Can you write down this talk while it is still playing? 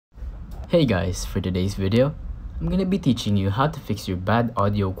Hey guys, for today's video, I'm gonna be teaching you how to fix your bad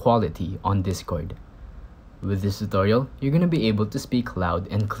audio quality on Discord. With this tutorial, you're gonna be able to speak loud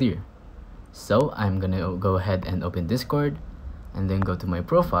and clear. So I'm gonna go ahead and open Discord and then go to my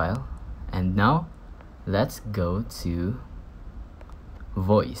profile, and now let's go to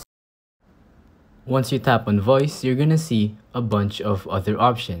voice. Once you tap on voice, you're gonna see a bunch of other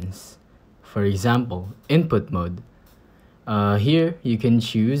options. For example, input mode. Here you can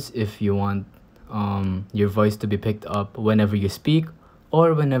choose if you want your voice to be picked up whenever you speak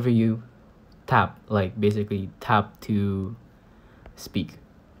or whenever you tap, like basically tap to speak.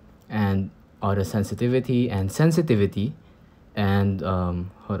 And auto sensitivity and sensitivity, and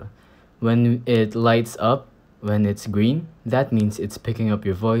hold on. When it lights up, when it's green, that means it's picking up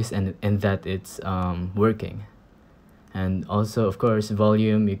your voice and that it's working. And also, of course,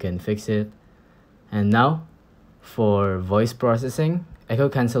 volume, you can fix it. And now for voice processing, echo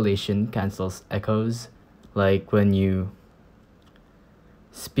cancellation cancels echoes, like when you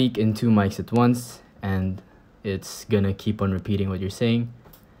speak in two mics at once and it's gonna keep on repeating what you're saying.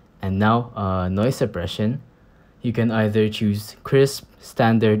 And now noise suppression, you can either choose crisp,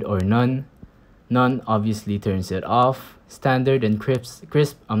 standard, or none. None obviously turns it off. Standard and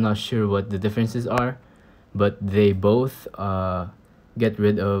crisp, I'm not sure what the differences are, but they both get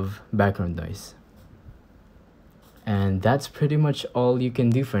rid of background noise. And that's pretty much all you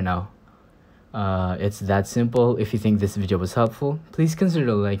can do for now. It's that simple. If you think this video was helpful, please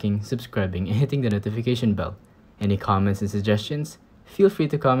consider liking, subscribing, and hitting the notification bell. Any comments and suggestions, feel free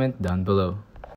to comment down below.